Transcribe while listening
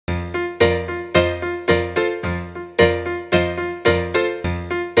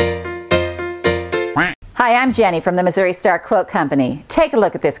Hi, I'm Jenny from the Missouri Star Quilt Company. Take a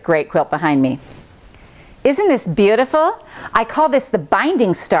look at this great quilt behind me. Isn't this beautiful? I call this the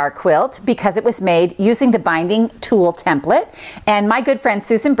Binding Star Quilt because it was made using the binding tool template. And my good friend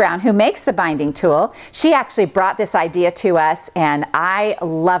Susan Brown, who makes the binding tool, she actually brought this idea to us, and I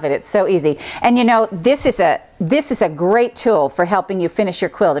love it. It's so easy. And you know, this is a great tool for helping you finish your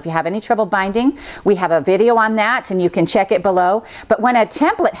quilt. If you have any trouble binding, we have a video on that and you can check it below. But when a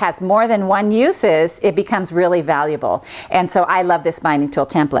template has more than one uses, it becomes really valuable. And so I love this binding tool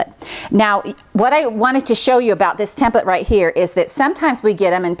template. Now, what I wanted to show you about this template right here is that sometimes we get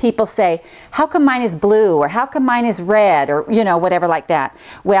them and people say, how come mine is blue, or how come mine is red, or you know, whatever like that.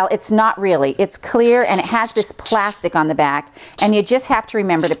 Well, it's not really. It's clear and it has this plastic on the back, and you just have to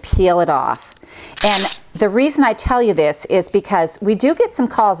remember to peel it off. And the reason I tell you this is because we do get some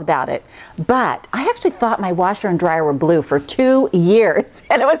calls about it, but I actually thought my washer and dryer were blue for 2 years,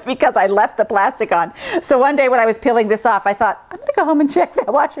 and it was because I left the plastic on. So one day when I was peeling this off, I thought, I'm gonna go home and check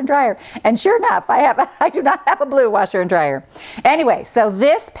that washer and dryer. And sure enough, I do not have a blue washer and dryer. Anyway, so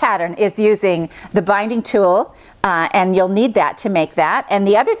this pattern is using the binding tool, and you'll need that to make that. And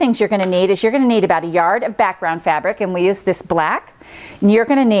the other things you're gonna need is you're gonna need about 1 yard of background fabric, and we use this black. And you're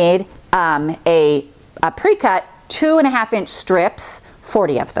gonna need a pre-cut 2.5-inch strips,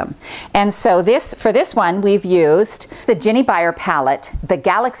 40 of them. And so for this one, we've used the Jenny Beyer palette, the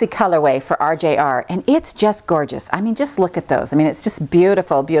Galaxy colorway for RJR, and it's just gorgeous. I mean, just look at those. I mean, it's just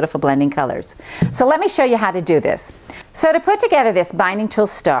beautiful, beautiful blending colors. So let me show you how to do this. So to put together this Binding Tool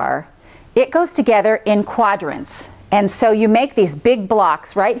Star, it goes together in quadrants. And so you make these big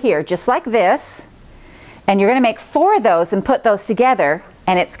blocks right here, just like this, and you're gonna make 4 of those and put those together,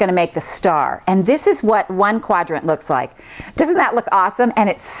 and it's going to make the star. And this is what one quadrant looks like. Doesn't that look awesome? And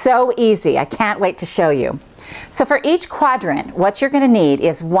it's so easy. I can't wait to show you. So for each quadrant, what you're going to need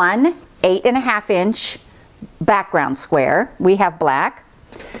is one 8.5-inch background square. We have black.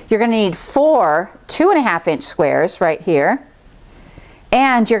 You're going to need 4 2.5-inch squares right here.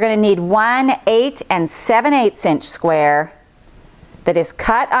 And you're going to need one 8 7/8-inch square that is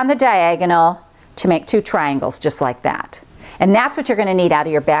cut on the diagonal to make 2 triangles just like that. And that's what you're going to need out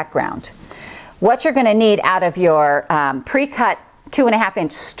of your background. What you're going to need out of your pre-cut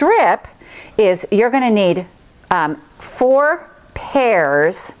 2.5-inch strip is you're going to need 4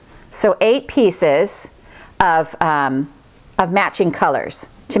 pairs, so 8 pieces of matching colors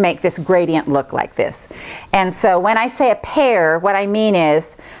to make this gradient look like this. And so when I say a pair, what I mean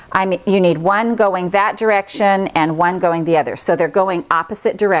is you need one going that direction and one going the other. So they're going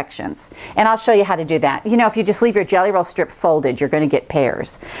opposite directions. And I'll show you how to do that. You know, if you just leave your jelly roll strip folded, you're going to get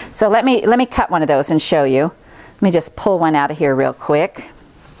pairs. So let me cut one of those and show you. Let me just pull one out of here real quick.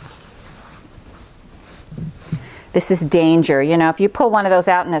 This is danger. You know, if you pull one of those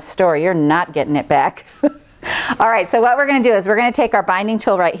out in a store, you're not getting it back. All right, so what we're going to do is we're going to take our binding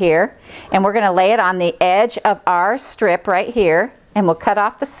tool right here, and we're going to lay it on the edge of our strip right here, and we'll cut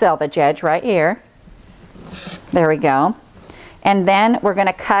off the selvage edge right here. There we go. And then we're going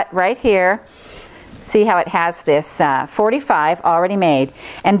to cut right here. See how it has this 45 already made.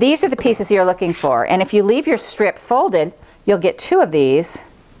 And these are the pieces you're looking for. And if you leave your strip folded, you'll get 2 of these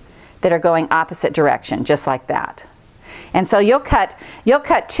that are going opposite direction, just like that. And so you'll cut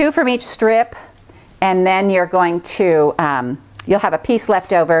 2 from each strip, and then you're going to, you'll have a piece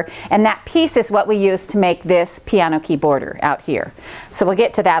left over, and that piece is what we use to make this piano key border out here. So we'll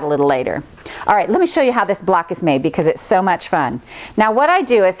get to that a little later. All right, let me show you how this block is made because it's so much fun. Now what I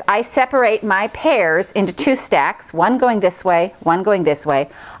do is I separate my pairs into 2 stacks, one going this way, one going this way.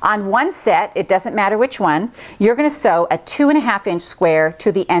 On one set, it doesn't matter which one, you're going to sew a 2.5-inch square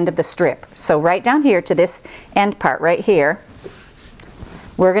to the end of the strip. So right down here to this end part right here,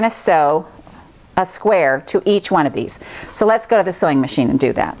 we're going to sew a square to each one of these. So let's go to the sewing machine and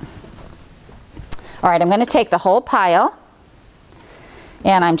do that. All right, I'm going to take the whole pile,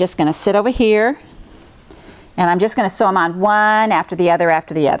 and I'm just going to sit over here, and I'm just going to sew them on one after the other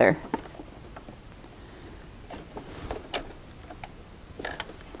after the other.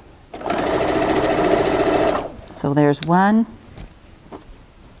 So there's one.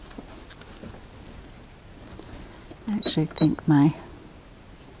 I actually think my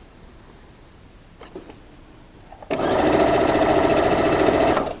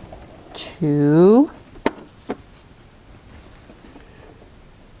 2.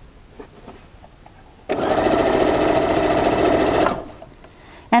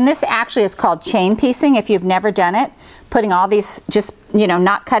 And this actually is called chain piecing if you've never done it. Putting all these, just, you know,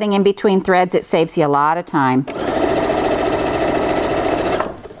 not cutting in between threads, it saves you a lot of time.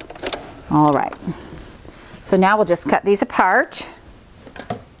 All right. So now we'll just cut these apart.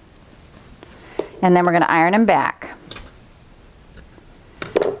 And then we're going to iron them back.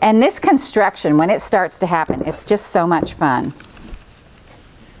 And this construction, when it starts to happen, it's just so much fun.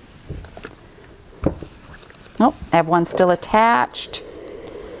 Oh, I have one still attached.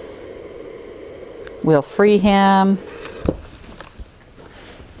 We'll free him.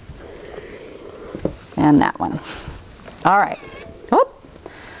 And that one. All right. Whoop.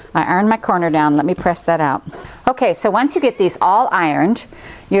 I ironed my corner down. Let me press that out. Okay, so once you get these all ironed,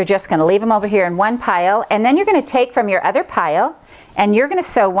 you're just going to leave them over here in one pile, and then you're going to take from your other pile and you're going to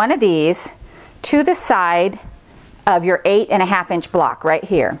sew one of these to the side of your 8.5 inch block right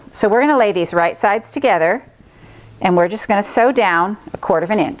here. So we're going to lay these right sides together, and we're just going to sew down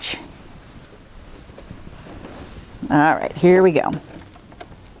 1/4 inch. All right, here we go.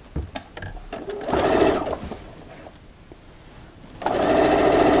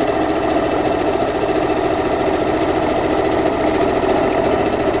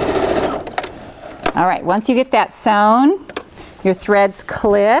 All right, once you get that sewn, your threads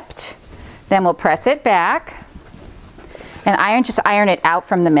clipped, then we'll press it back and just iron it out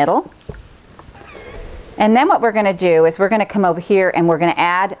from the middle. And then what we're going to do is we're going to come over here and we're going to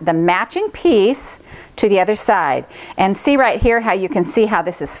add the matching piece to the other side. And see right here how you can see how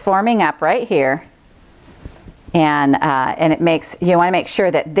this is forming up right here. And it makes, you want to make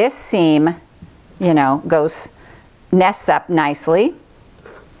sure that this seam, you know, nests up nicely.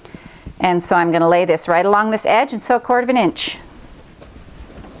 And so I'm going to lay this right along this edge and sew 1/4 inch.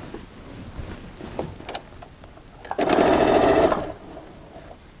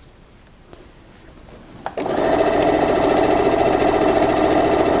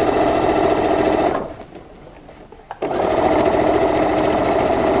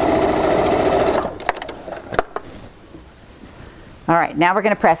 All right, now we're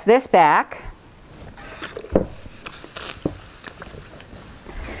going to press this back.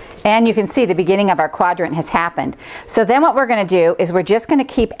 And you can see the beginning of our quadrant has happened. So then what we're going to do is we're just going to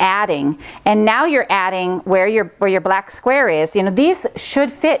keep adding. And now you're adding where your black square is. You know, these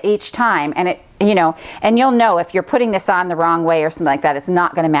should fit each time, and and you'll know if you're putting this on the wrong way or something like that, it's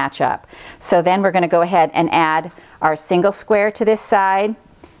not going to match up. So then we're going to go ahead and add our single square to this side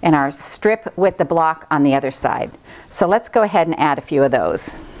and our strip with the block on the other side. So let's go ahead and add a few of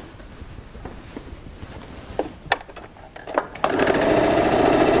those.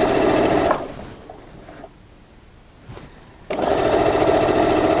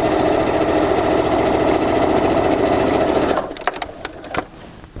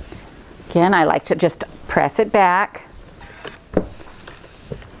 Again, I like to just press it back.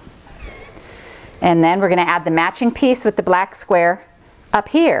 And then we're going to add the matching piece with the black square up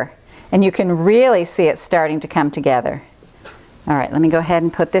here. And you can really see it starting to come together. All right, let me go ahead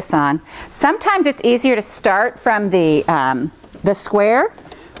and put this on. Sometimes it's easier to start from the square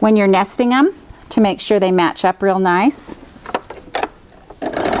when you're nesting them to make sure they match up real nice.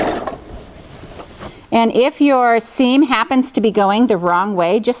 And if your seam happens to be going the wrong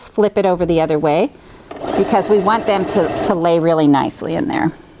way, just flip it over the other way, because we want them to lay really nicely in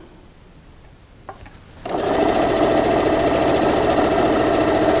there.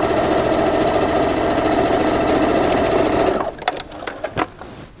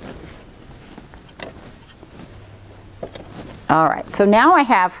 All right, so now I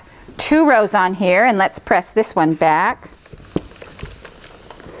have 2 rows on here, and let's press this one back.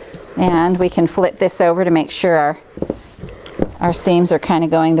 And we can flip this over to make sure our seams are kind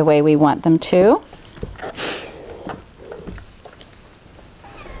of going the way we want them to.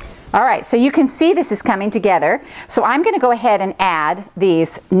 All right, so you can see this is coming together. So I'm going to go ahead and add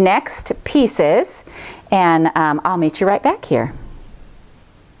these next pieces, and I'll meet you right back here.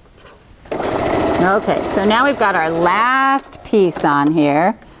 Okay, so now we've got our last piece on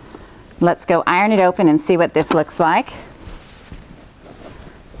here. Let's go iron it open and see what this looks like.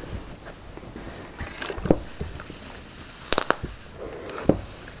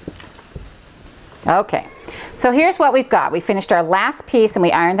 Okay, so here's what we've got. We finished our last piece and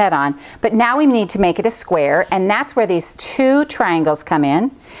we ironed that on, but now we need to make it a square, and that's where these 2 triangles come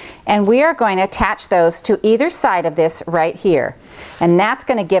in, and we are going to attach those to either side of this right here, and that's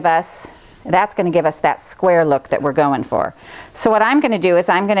going to give us that square look that we're going for. So what I'm going to do is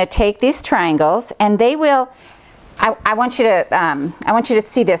I'm going to take these triangles, and they will, I want you to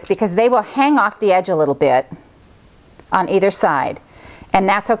see this, because they will hang off the edge a little bit on either side. And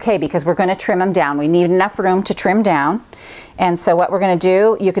that's okay, because we're going to trim them down. We need enough room to trim down. And so what we're going to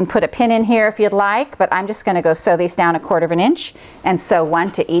do, you can put a pin in here if you'd like, but I'm just going to go sew these down 1/4 inch and sew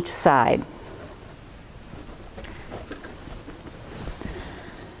 1 to each side.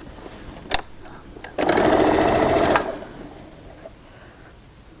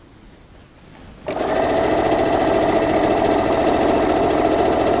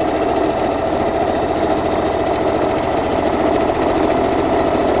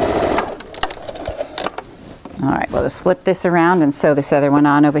 we'll just flip this around and sew this other one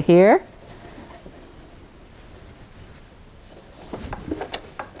on over here.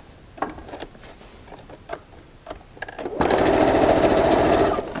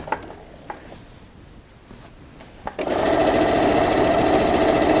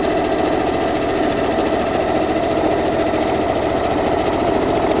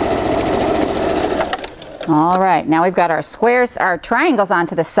 All right, now we've got our squares, our triangles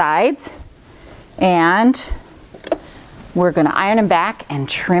onto the sides, and we're going to iron them back and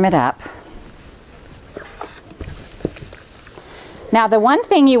trim it up. Now the one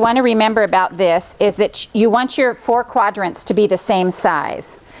thing you want to remember about this is that you want your 4 quadrants to be the same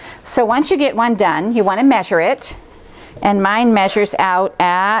size. So once you get one done, you want to measure it, and mine measures out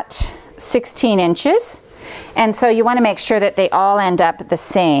at 16 inches. And so you want to make sure that they all end up the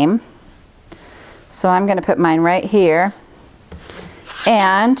same. So I'm going to put mine right here,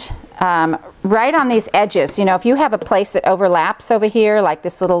 and right on these edges, you know, if you have a place that overlaps over here, like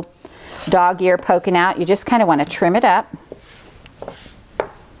this little dog ear poking out, you just kind of want to trim it up.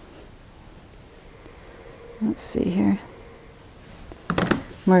 Let's see here.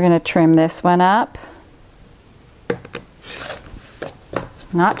 We're going to trim this one up.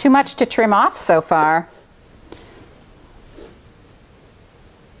 Not too much to trim off so far.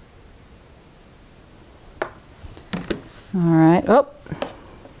 All right, oh.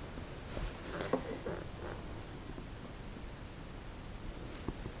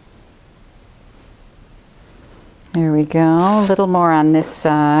 There we go, a little more on this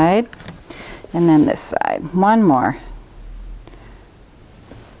side, and then this side, one more.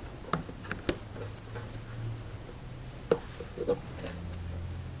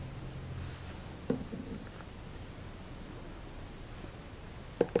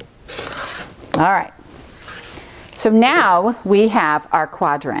 All right. So now we have our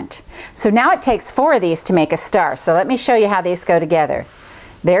quadrant. So now it takes 4 of these to make a star. So let me show you how these go together.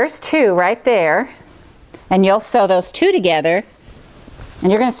 There's 2 right there, and you'll sew those 2 together,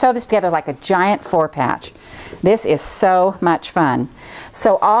 and you're going to sew this together like a giant 4-patch. This is so much fun.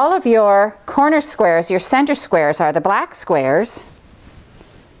 So all of your corner squares, your center squares, are the black squares,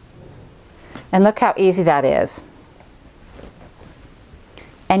 and look how easy that is.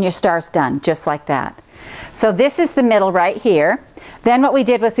 And your star's done, just like that. So this is the middle right here. Then what we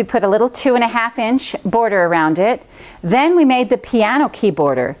did was we put a little 2.5-inch border around it. Then we made the piano key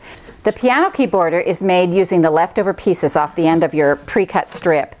border. The piano key border is made using the leftover pieces off the end of your pre-cut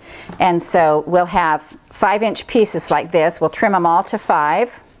strip. And so we'll have 5-inch pieces like this. We'll trim them all to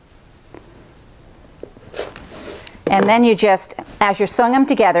 5. And then you just, as you're sewing them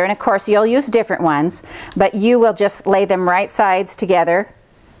together, and of course you'll use different ones, but you will just lay them right sides together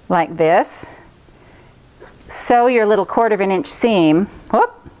like this. Sew your little 1/4 inch seam,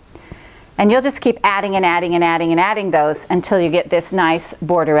 whoop, and you'll just keep adding and adding and adding and adding those until you get this nice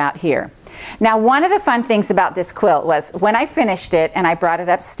border out here. Now, one of the fun things about this quilt was when I finished it and I brought it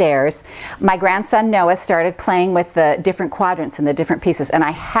upstairs, my grandson Noah started playing with the different quadrants and the different pieces, and I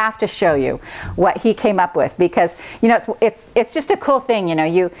have to show you what he came up with, because you know it's just a cool thing. You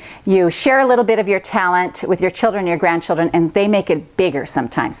know, you share a little bit of your talent with your children, your grandchildren, and they make it bigger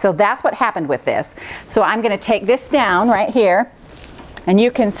sometimes. So that's what happened with this. So I'm going to take this down right here, and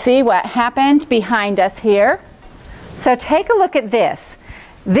you can see what happened behind us here. So take a look at this.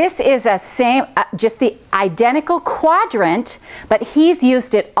 This is a same, just the identical quadrant, but he's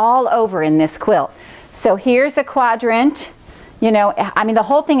used it all over in this quilt. So here's a quadrant. You know, I mean, the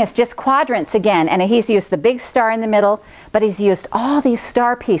whole thing is just quadrants again, and he's used the big star in the middle, but he's used all these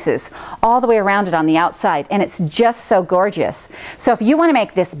star pieces all the way around it on the outside, and it's just so gorgeous. So if you want to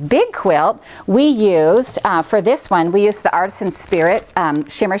make this big quilt, we used, for this one, we used the Artisan Spirit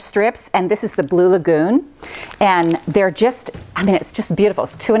shimmer strips, and this is the Blue Lagoon, and they're just, I mean, it's just beautiful.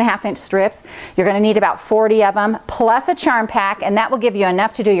 It's 2.5-inch strips. You're going to need about 40 of them, plus a charm pack, and that will give you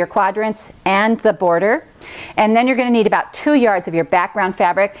enough to do your quadrants and the border. And then you're going to need about 2 yards of your background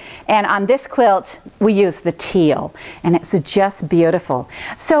fabric, and on this quilt we use the teal, and it's just beautiful.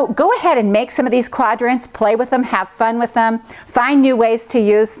 So go ahead and make some of these quadrants, play with them, have fun with them, find new ways to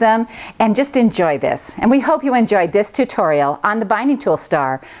use them, and just enjoy this. And we hope you enjoyed this tutorial on the Binding Tool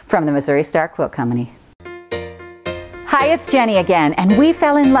Star from the Missouri Star Quilt Company. Hi, it's Jenny again, and we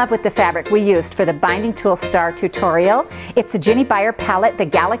fell in love with the fabric we used for the Binding Tool Star tutorial. It's the Ginny Beyer palette, the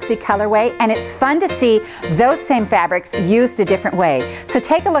Galaxy colorway, and it's fun to see those same fabrics used a different way. So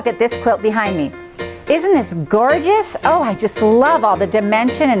take a look at this quilt behind me. Isn't this gorgeous? Oh, I just love all the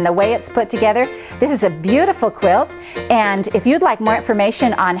dimension and the way it's put together. This is a beautiful quilt, and if you'd like more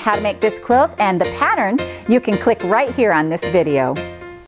information on how to make this quilt and the pattern, you can click right here on this video.